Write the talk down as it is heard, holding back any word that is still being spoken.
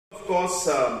course,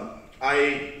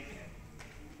 I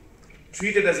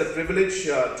treat it as a privilege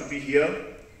to be here,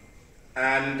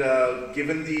 and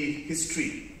given the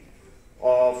history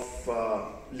of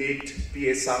late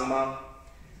P.A. Sangma,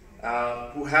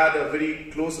 who had a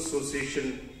very close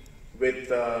association with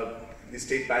the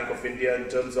State Bank of India in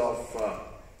terms of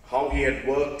how he had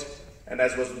worked, and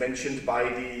as was mentioned by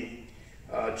the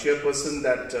chairperson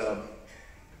that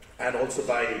and also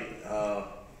by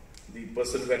the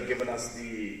person who had given us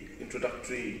the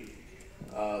introductory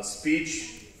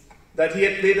speech, that he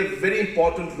had played a very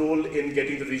important role in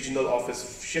getting the regional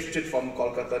office shifted from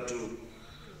Kolkata to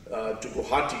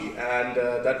Guwahati, and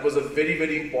that was a very,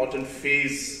 very important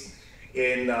phase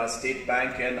in State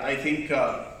Bank. And I think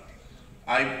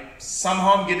I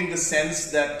somehow am getting the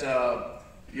sense that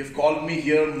you've called me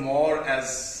here more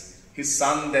as his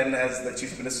son than as the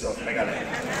Chief Minister of Meghalaya.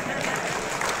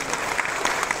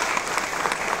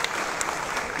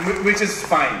 Which is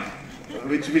fine,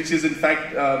 which is in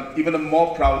fact even a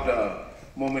more proud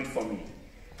moment for me.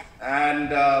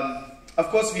 And of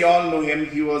course we all know him.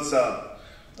 He was a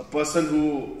person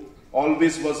who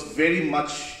always was very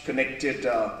much connected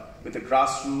with the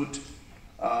grassroots.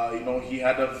 He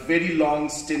had a very long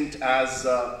stint as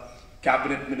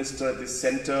cabinet minister at the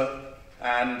center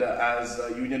and as a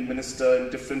union minister in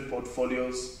different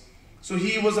portfolios. So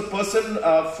he was a person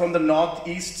from the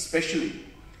northeast especially,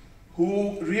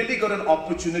 who really got an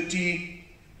opportunity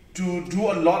to do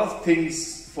a lot of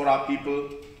things for our people.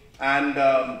 And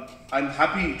I'm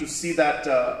happy to see that,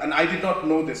 and I did not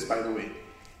know this, by the way.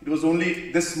 It was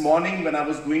only this morning when I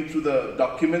was going through the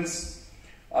documents,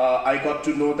 I got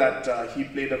to know that he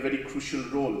played a very crucial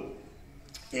role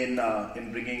in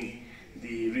bringing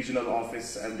the regional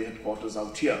office and the headquarters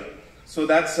out here. So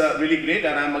that's really great,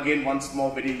 and I'm again once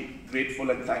more very grateful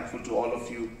and thankful to all of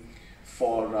you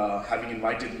for having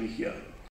invited me here.